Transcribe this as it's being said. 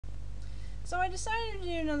So I decided to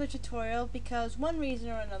do another tutorial because one reason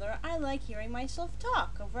or another I like hearing myself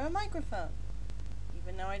talk over a microphone,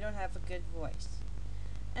 even though I don't have a good voice.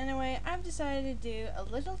 Anyway, I've decided to do a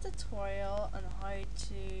little tutorial on how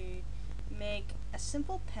to make a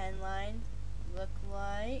simple pen line look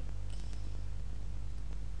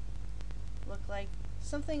like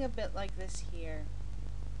something a bit like this here.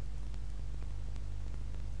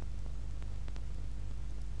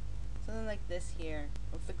 Something like this here,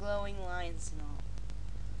 with the glowing lines and all.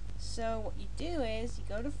 So what you do is, you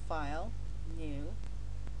go to File, New,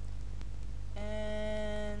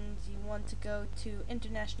 and you want to go to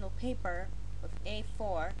International Paper with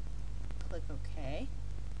A4, click OK.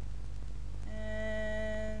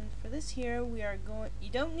 And for this here, we are going, you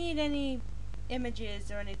don't need any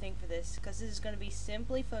images or anything for this, because this is going to be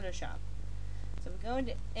simply Photoshop. So we go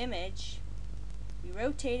into Image, we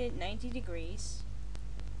rotate it 90 degrees,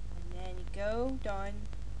 and then you go down,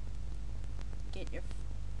 get your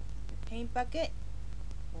paint bucket,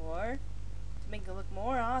 or to make it look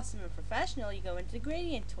more awesome and professional, you go into the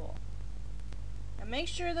gradient tool. Now make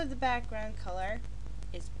sure that the background color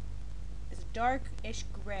is a darkish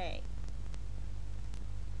gray,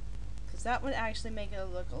 because that would actually make it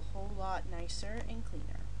look a whole lot nicer and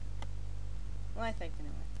cleaner. Well, I think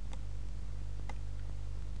anyway.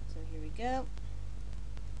 So here we go.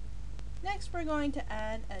 Next we're going to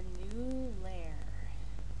add a new layer.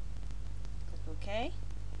 Click OK.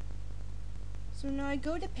 So now I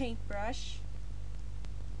go to Paintbrush,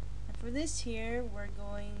 and for this here we're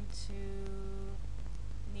going to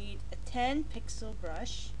need a 10 pixel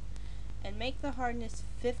brush and make the hardness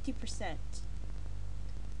 50%.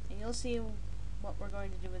 And you'll see what we're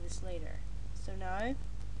going to do with this later. So now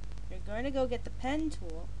you're going to go get the pen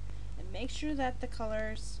tool and make sure that the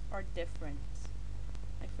colors are different.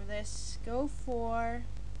 Like for this, go for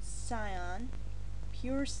cyan,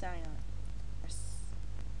 pure cyan.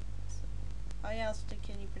 How else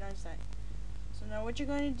can you pronounce that? So now what you're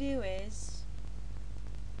going to do is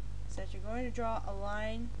that you're going to draw a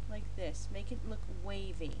line like this. Make it look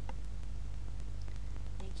wavy.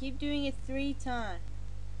 And you keep doing it 3 times.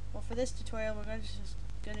 Well, for this tutorial we're just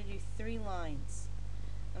going to do 3 lines.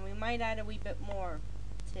 And we might add a wee bit more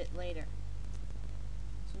to it later.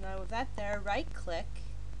 So now with that there, right click,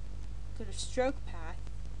 go to stroke path.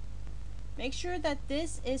 Make sure that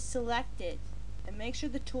this is selected and make sure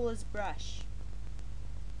the tool is brush.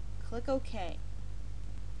 Click OK.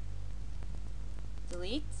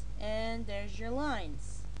 Delete, and there's your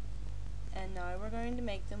lines. And now we're going to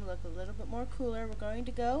make them look a little bit more cooler. We're going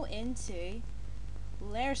to go into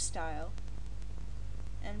Layer Style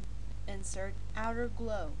and insert Outer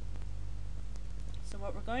Glow. So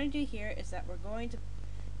what we're going to do here is that we're going to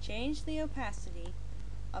change the opacity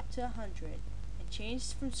up to 100 and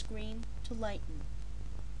change from screen to lighten.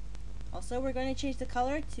 Also, we're going to change the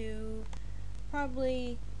color to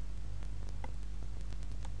probably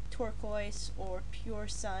turquoise or pure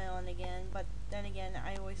cyan again, but then again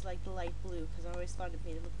I always liked the light blue because I always thought it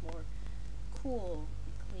made it look more cool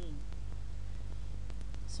and clean.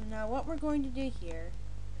 So now what we're going to do here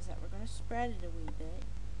is that we're going to spread it a wee bit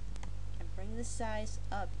and bring the size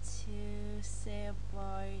up to say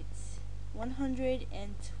about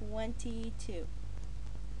 122 or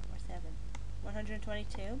 7.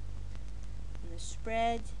 122, and the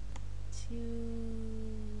spread to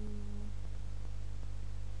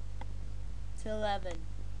 11.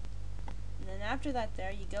 And then after that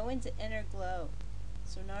there, you go into Inner Glow.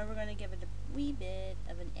 So now we're going to give it a wee bit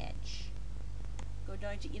of an edge. Go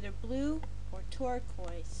down to either blue or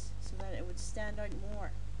turquoise so that it would stand out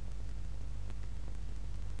more.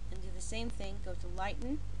 And do the same thing, go to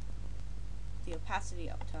Lighten, the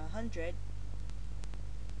opacity up to 100.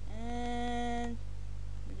 And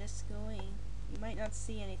we're just going, you might not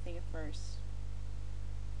see anything at first.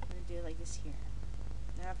 I'm going to do it like this here.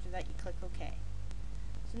 And after that you click OK.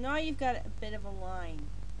 So now you've got a bit of a line.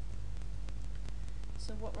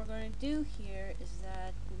 So what we're going to do here is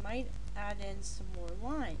that we might add in some more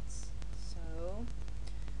lines. So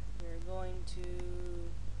we're going to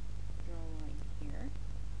draw a line here.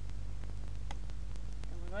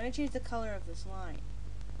 And we're going to change the color of this line,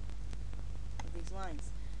 of these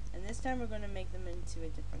lines. And this time we're going to make them into a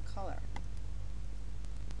different color.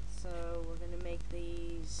 So we're going to make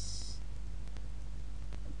these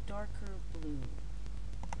a darker blue.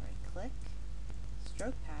 Right click,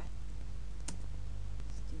 stroke path.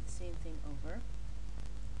 Let's do the same thing over.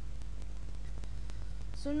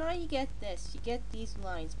 So now you get this, you get these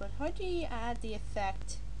lines, but how do you add the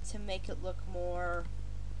effect to make it look more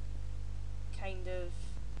kind of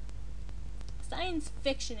science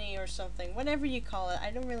fiction-y or something, whatever you call it. I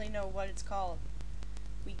don't really know what it's called.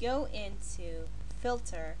 we go into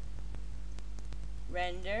Filter,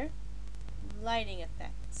 Render, Lighting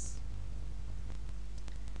Effects.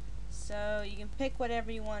 So you can pick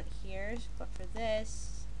whatever you want here, but for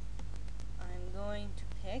this, I'm going to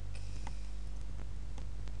pick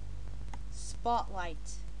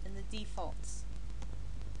Spotlight in the defaults.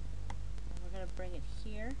 And we're going to bring it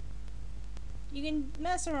here. You can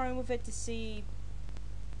mess around with it to see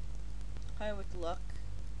how it would look.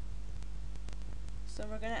 So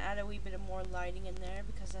we're going to add a wee bit of more lighting in there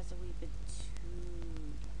because that's a wee bit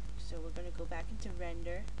too dark. So we're going to go back into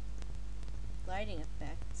Render, Lighting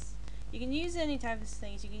Effects. You can use any type of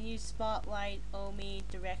things. You can use Spotlight, Omi,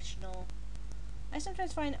 Directional. I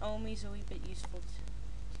sometimes find Omi is a wee bit useful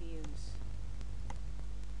to use.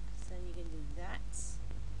 So then you can do that.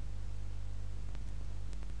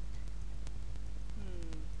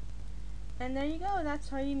 And there you go. That's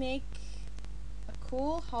how you make a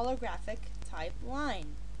cool holographic type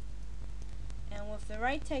line. And with the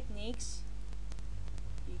right techniques,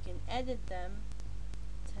 you can edit them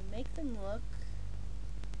to make them look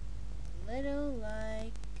a little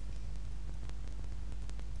like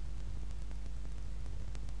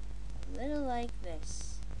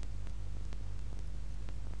this.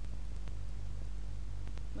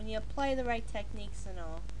 When you apply the right techniques and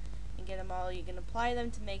all, and get them all, you can apply them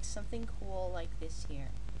to make something cool like this here.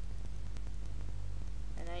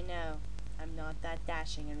 And I know, I'm not that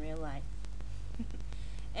dashing in real life.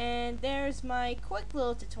 And there's my quick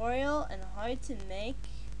little tutorial on how to make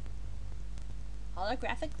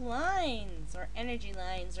holographic lines, or energy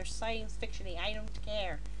lines, or science fiction-y, I don't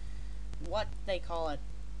care what they call it.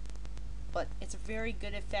 But it's a very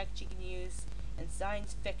good effect you can use in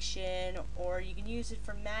science fiction, or you can use it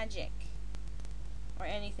for magic, or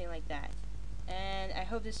anything like that. And I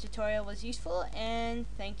hope this tutorial was useful, and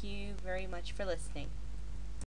thank you very much for listening.